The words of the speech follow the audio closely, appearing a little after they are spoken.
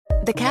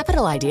The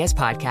Capital Ideas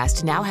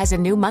Podcast now has a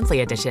new monthly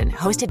edition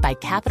hosted by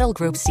Capital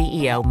Group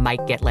CEO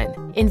Mike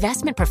Gitlin.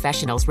 Investment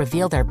professionals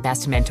reveal their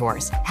best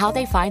mentors, how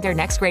they find their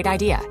next great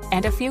idea,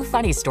 and a few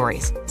funny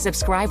stories.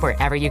 Subscribe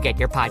wherever you get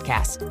your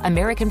podcasts.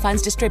 American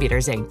Funds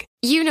Distributors, Inc.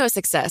 You know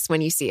success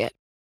when you see it.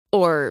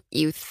 Or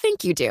you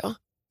think you do.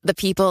 The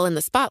people in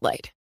the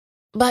spotlight.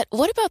 But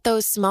what about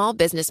those small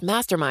business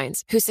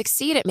masterminds who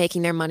succeed at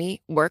making their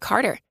money work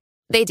harder?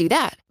 They do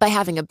that by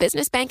having a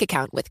business bank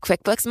account with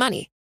QuickBooks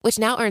Money, which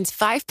now earns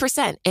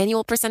 5%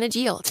 annual percentage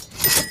yield.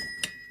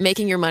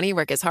 Making your money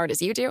work as hard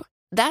as you do?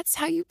 That's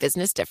how you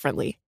business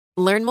differently.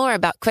 Learn more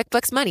about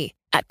QuickBooks Money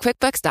at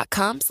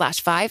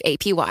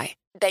quickbooks.com/5APY.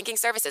 Banking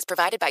services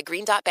provided by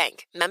Green Dot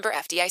Bank. Member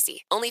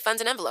FDIC. Only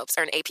funds and envelopes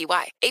earn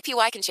APY.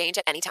 APY can change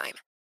at any time.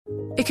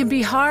 It can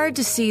be hard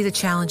to see the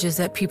challenges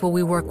that people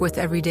we work with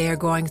every day are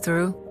going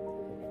through.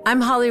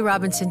 I'm Holly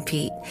Robinson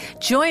Pete.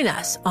 Join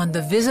us on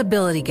The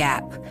Visibility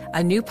Gap,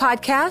 a new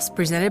podcast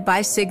presented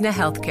by Cigna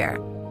Healthcare.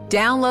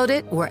 Download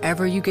it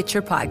wherever you get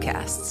your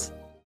podcasts.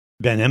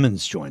 Ben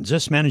Emons joins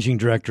us, Managing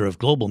Director of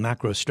Global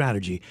Macro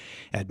Strategy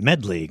at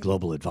Medley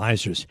Global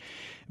Advisors.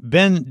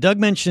 Ben, Doug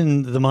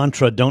mentioned the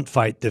mantra, don't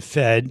fight the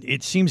Fed.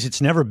 It seems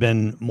it's never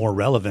been more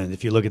relevant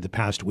if you look at the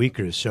past week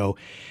or so.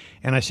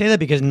 And I say that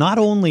because not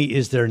only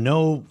is there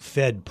no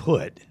Fed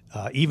put,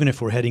 even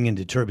if we're heading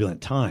into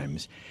turbulent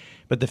times,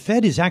 but the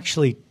Fed is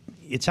actually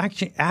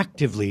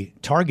actively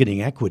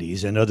targeting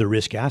equities and other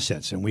risk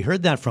assets. And we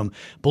heard that from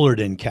Bullard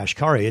and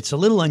Kashkari. It's a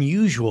little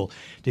unusual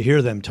to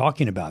hear them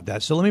talking about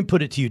that. So let me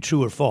put it to you,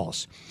 true or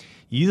false.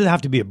 You either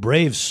have to be a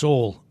brave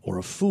soul or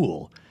a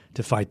fool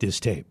to fight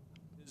this tape.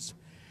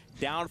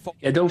 Yeah,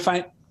 don't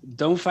fight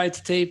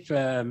the tape,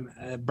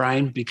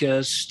 Brian,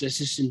 because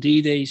this is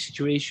indeed a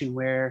situation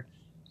where,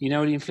 the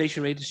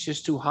inflation rate is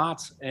just too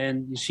hot.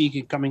 And you see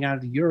it coming out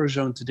of the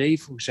Eurozone today,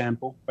 for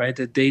example, right?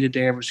 The data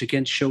there was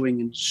again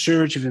showing a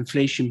surge of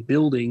inflation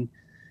building.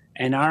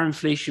 And our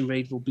inflation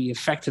rate will be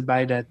affected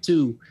by that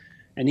too.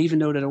 And even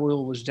though that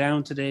oil was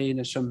down today and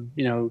there's some,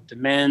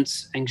 demand,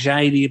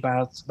 anxiety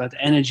about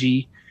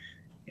energy,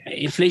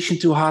 inflation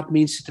too hot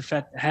means that the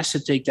Fed has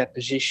to take that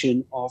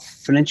position of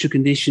financial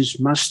conditions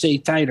must stay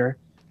tighter.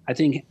 I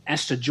think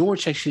Esther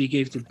George actually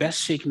gave the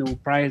best signal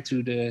prior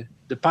to the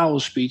Powell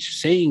speech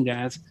saying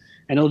that,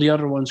 and all the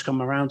other ones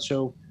come around.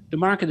 So the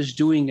market is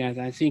doing that.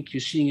 I think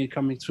you're seeing it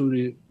coming through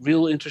the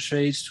real interest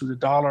rates, through the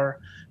dollar,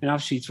 and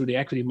obviously through the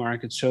equity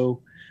market.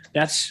 So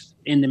that's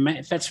in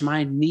the Fed's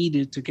mind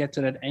needed to get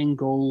to that end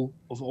goal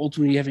of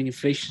ultimately having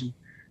inflation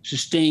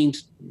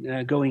sustained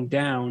going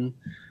down.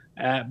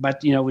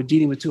 But, we're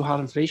dealing with too hot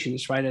inflation.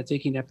 That's why they're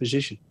taking that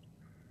position.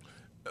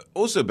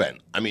 Also, Ben,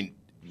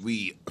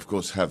 we, of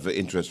course, have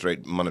interest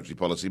rate monetary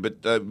policy,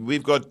 but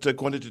we've got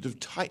quantitative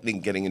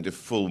tightening getting into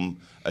full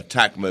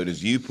attack mode,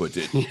 as you put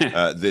it,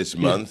 this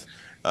month.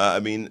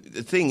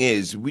 The thing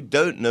is, we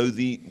don't know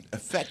the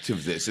effect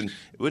of this. And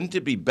wouldn't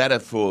it be better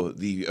for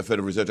the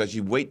Federal Reserve to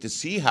actually wait to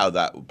see how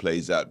that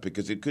plays out?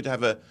 Because it could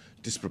have a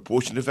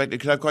disproportionate effect. It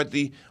could have quite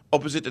the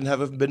opposite and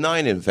have a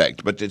benign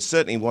effect. But it's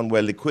certainly one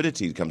where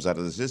liquidity comes out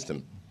of the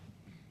system.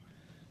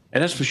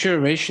 And that's for sure,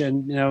 Rish.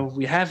 And,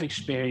 we have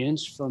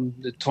experience from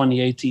the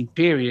 2018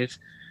 period,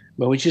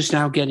 but we're just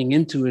now getting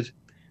into it.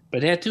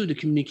 But there, too, the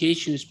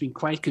communication has been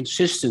quite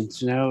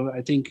consistent.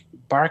 I think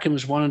Barkin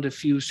was one of the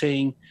few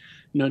saying,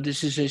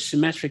 this is a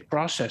symmetric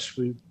process.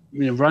 We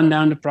run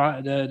down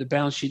the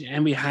balance sheet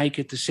and we hike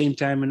at the same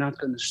time. We're not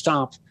going to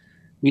stop.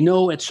 We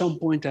know at some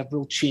point that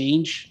will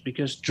change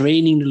because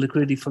draining the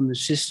liquidity from the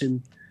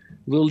system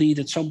will lead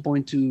at some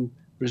point to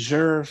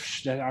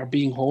reserves that are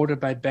being hoarded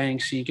by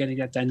banks. So you're getting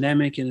that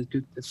dynamic and it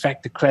could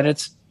affect the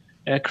credit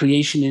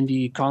creation in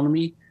the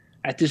economy.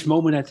 At this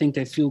moment, I think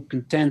they feel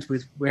content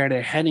with where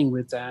they're heading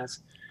with that.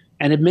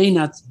 And it may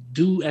not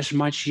do as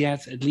much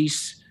yet, at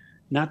least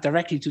not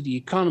directly to the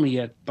economy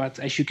yet. But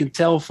as you can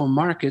tell from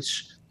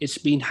markets, it's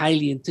been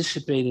highly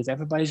anticipated.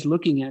 Everybody's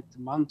looking at the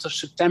month of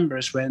September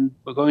is when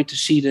we're going to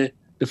see the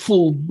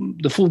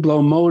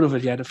full-blown mode of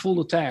it, the full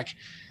attack.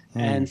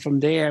 And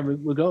from there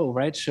we go,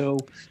 right? So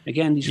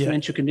again, these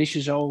financial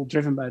conditions are all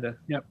driven by the.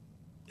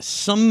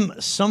 Some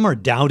are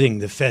doubting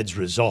the Fed's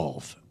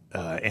resolve,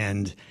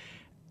 and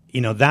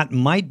that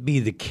might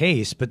be the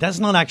case, but that's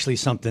not actually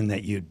something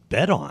that you'd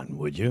bet on,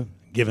 would you?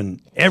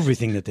 Given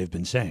everything that they've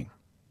been saying.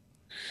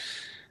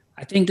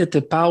 I think that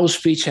the Powell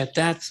speech had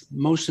that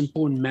most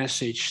important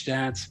message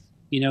that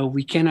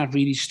we cannot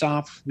really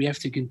stop. We have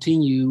to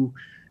continue.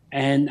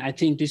 And I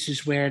think this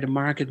is where the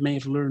market may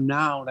have learned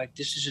now, like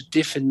this is a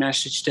different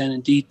message than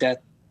indeed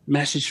that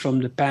message from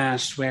the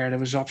past where there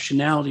was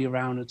optionality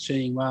around it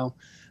saying, well,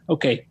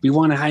 okay, we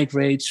want to hike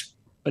rates,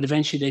 but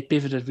eventually they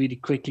pivoted really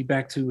quickly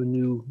back to a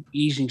new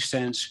easing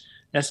stance.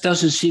 That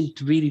doesn't seem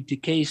to really the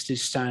case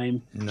this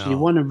time. No. So you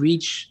want to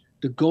reach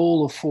the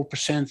goal of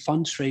 4%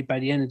 funds rate by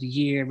the end of the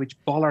year, which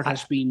Bullard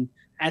has been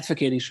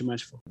advocating so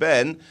much for.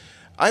 Ben,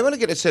 I want to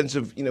get a sense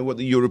of what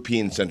the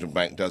European Central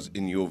Bank does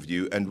in your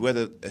view, and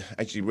whether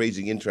actually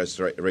raising interest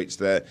rates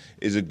there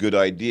is a good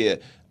idea.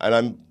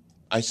 And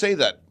I say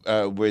that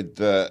with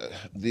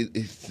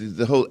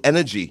the whole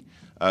energy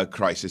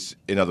crisis,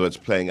 in other words,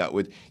 playing out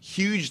with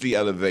hugely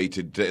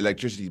elevated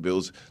electricity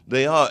bills.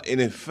 They are, in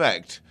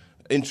effect,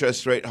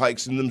 interest rate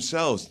hikes in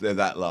themselves. They're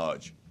that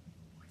large.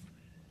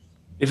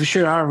 They for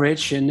sure are,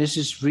 Rich, and this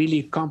is really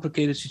a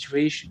complicated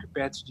situation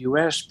compared to the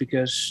US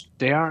because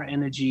they are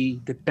energy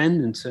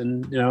dependent,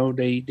 and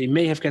they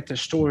may have got their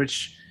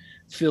storage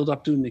filled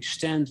up to an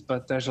extent,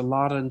 but there's a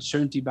lot of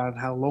uncertainty about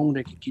how long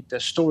they can keep their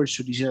storage,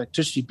 so these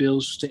electricity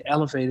bills stay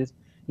elevated.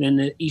 And then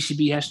the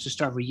ECB has to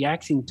start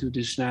reacting to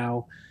this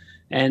now.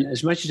 And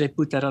as much as they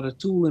put that other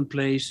tool in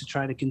place to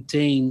try to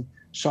contain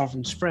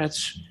sovereign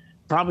spreads,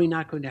 probably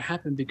not going to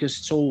happen because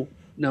it's all,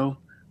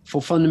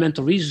 for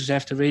fundamental reasons, they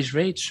have to raise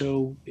rates.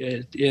 So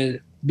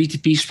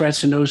BTP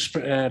spreads and those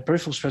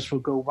peripheral spreads will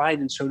go wide.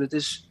 And so that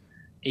is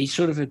a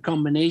sort of a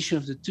combination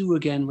of the two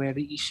again, where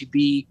the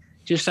ECB,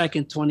 just like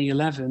in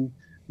 2011,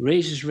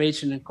 raises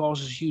rates and then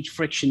causes huge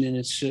friction in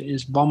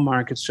its bond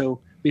market. So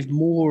we have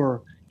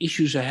more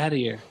issues ahead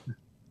here.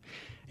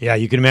 Yeah,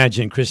 you can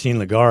imagine Christine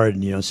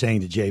Lagarde,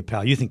 saying to Jay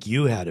Powell, "You think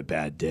you had a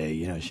bad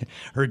day?"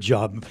 Her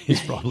job is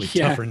probably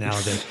tougher now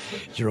than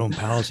Jerome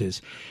Powell's is.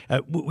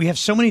 We have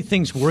so many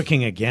things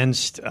working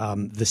against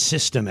the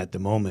system at the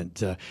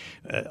moment.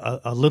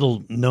 A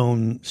little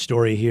known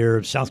story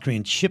here: South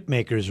Korean chip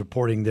makers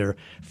reporting their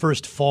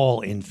first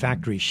fall in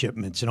factory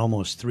shipments in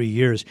almost 3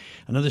 years.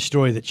 Another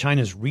story that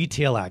China's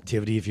retail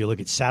activity, if you look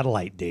at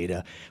satellite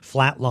data,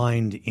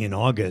 flatlined in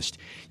August.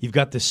 You've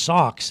got the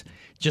SOX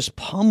just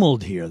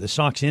pummeled here, the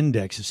SOX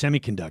index of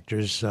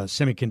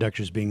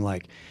semiconductors being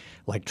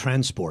like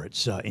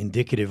transports,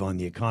 indicative on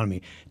the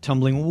economy,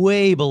 tumbling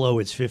way below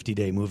its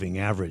 50-day moving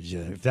average.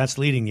 If that's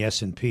leading the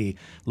S&P,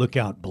 look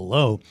out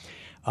below.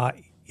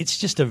 It's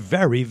just a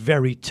very,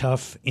 very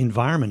tough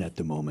environment at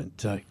the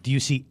moment. Do you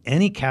see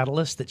any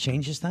catalyst that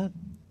changes that?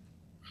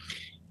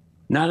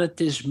 Not at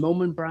this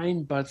moment,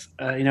 Brian, but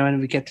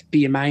and we get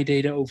the PMI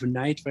data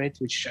overnight, right,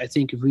 which I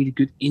think a really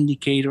good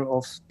indicator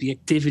of the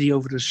activity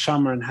over the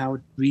summer and how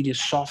it really is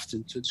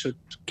softened. So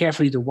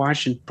carefully to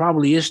watch, and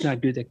probably is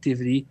not good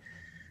activity.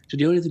 So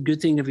the only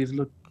good thing that we've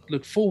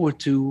looked forward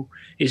to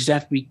is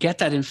that we get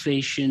that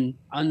inflation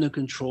under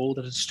control,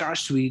 that it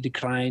starts to really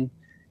decline,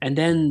 and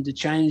then the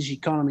Chinese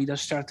economy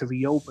does start to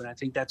reopen. I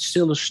think that's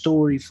still a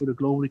story for the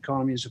global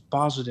economy as a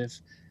positive,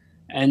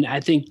 and I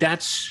think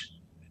that's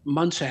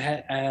months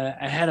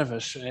ahead of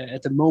us.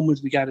 At the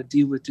moment, we got to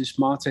deal with this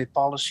monetary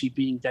policy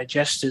being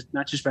digested,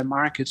 not just by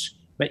markets,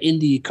 but in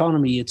the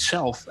economy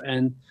itself.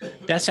 And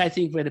that's, I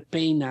think, where the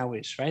pain now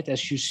is, right?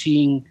 As you're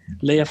seeing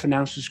layoff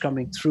announcements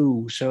coming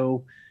through.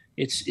 So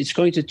it's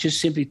going to just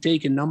simply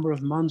take a number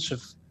of months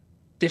of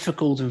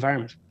difficult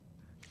environment.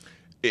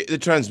 The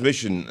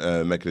transmission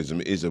mechanism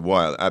is a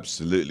while,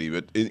 absolutely.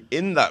 But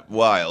in that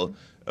while,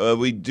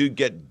 we do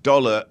get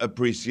dollar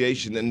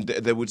appreciation, and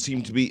there would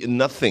seem to be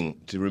nothing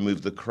to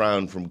remove the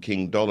crown from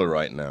King Dollar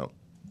right now.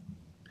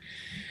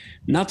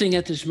 Nothing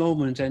at this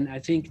moment, and I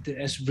think that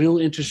as real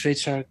interest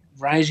rates are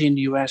rising in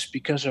the U.S.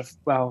 because of,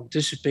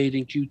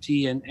 anticipating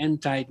QT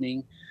and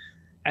tightening,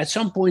 at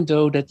some point,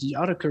 though, that the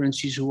other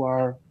currencies who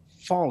are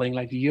falling,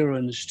 like the euro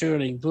and the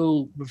sterling,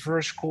 will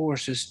reverse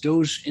course as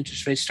those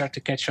interest rates start to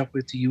catch up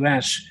with the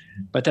U.S.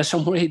 But there's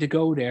some way to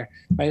go there,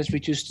 right? As we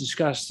just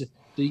discussed,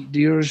 the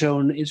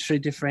Eurozone interest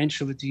rate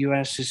differential with the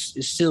U.S.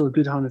 is still a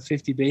good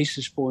 150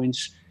 basis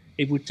points.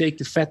 It would take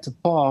the Fed to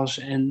pause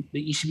and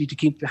the ECB to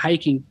keep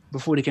hiking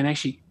before they can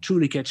actually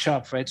truly catch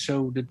up, right?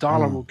 So the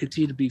dollar will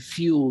continue to be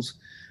fueled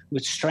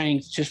with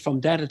strength just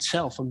from that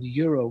itself, from the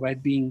euro,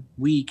 right, being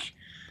weak.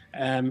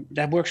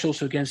 That works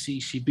also against the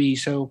ECB.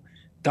 So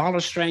dollar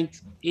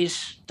strength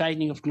is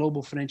tightening of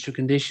global financial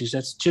conditions.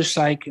 That's just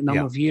like a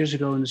number of years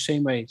ago in the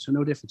same way. So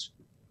no difference.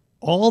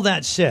 All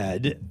that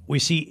said, we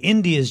see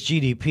India's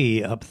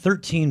GDP up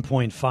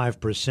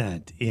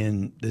 13.5%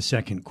 in the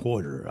second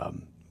quarter.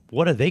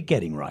 What are they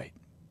getting right?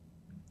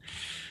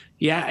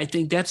 Yeah, I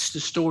think that's the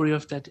story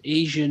of that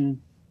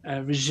Asian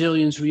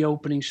resilience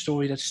reopening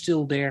story that's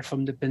still there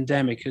from the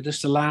pandemic.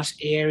 That's the last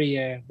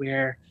area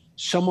where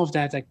some of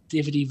that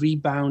activity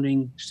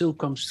rebounding still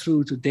comes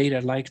through to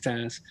data like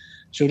that.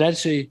 So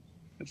that's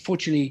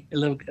fortunately a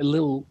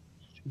little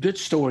good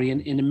story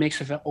in the mix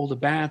of all the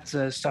bad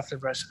stuff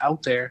that was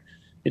out there.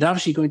 It's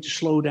obviously going to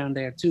slow down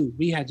there too.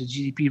 We had the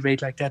GDP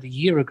rate like that a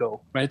year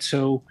ago, right?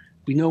 So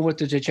we know what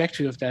the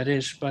trajectory of that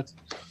is, but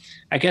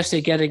I guess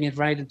they're getting it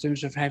right in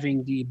terms of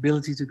having the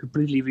ability to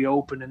completely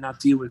reopen and not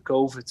deal with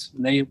COVID.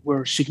 And they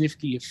were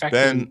significantly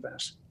affected in the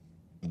past.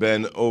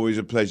 Ben, always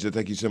a pleasure.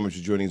 Thank you so much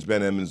for joining us.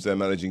 Ben Emons, the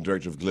Managing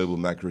Director of Global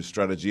Macro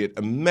Strategy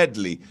at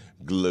Medley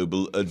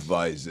Global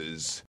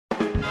Advisors.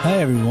 Hi,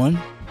 everyone.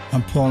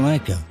 I'm Paul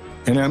Anka.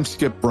 And I'm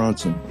Skip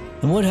Bronson.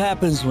 And what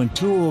happens when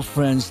two old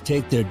friends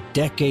take their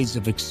decades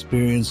of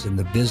experience in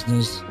the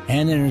business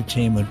and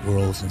entertainment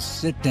worlds and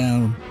sit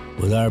down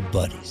with our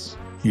buddies?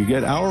 You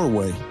get Our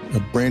Way, a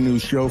brand new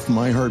show from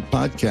iHeart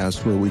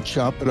Podcast where we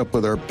chop it up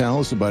with our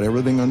pals about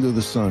everything under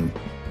the sun.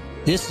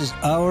 This is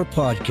our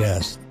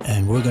podcast,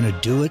 and we're going to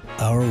do it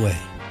our way.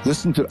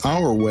 Listen to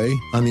Our Way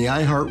on the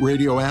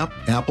iHeartRadio app,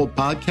 Apple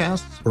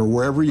Podcasts, or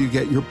wherever you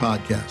get your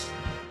podcasts.